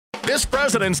This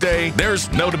President's Day, there's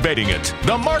no debating it.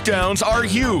 The markdowns are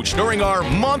huge during our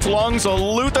month-long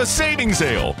Salute the Savings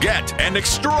Sale. Get an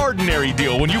extraordinary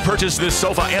deal when you purchase this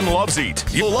sofa and love seat.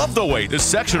 You'll love the way this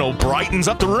sectional brightens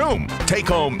up the room. Take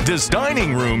home this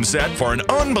dining room set for an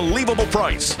unbelievable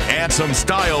price. Add some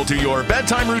style to your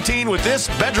bedtime routine with this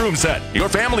bedroom set. Your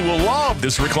family will love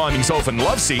this reclining sofa and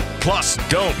love seat. Plus,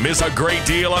 don't miss a great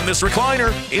deal on this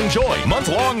recliner. Enjoy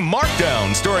month-long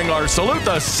markdowns during our Salute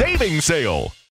the Savings Sale.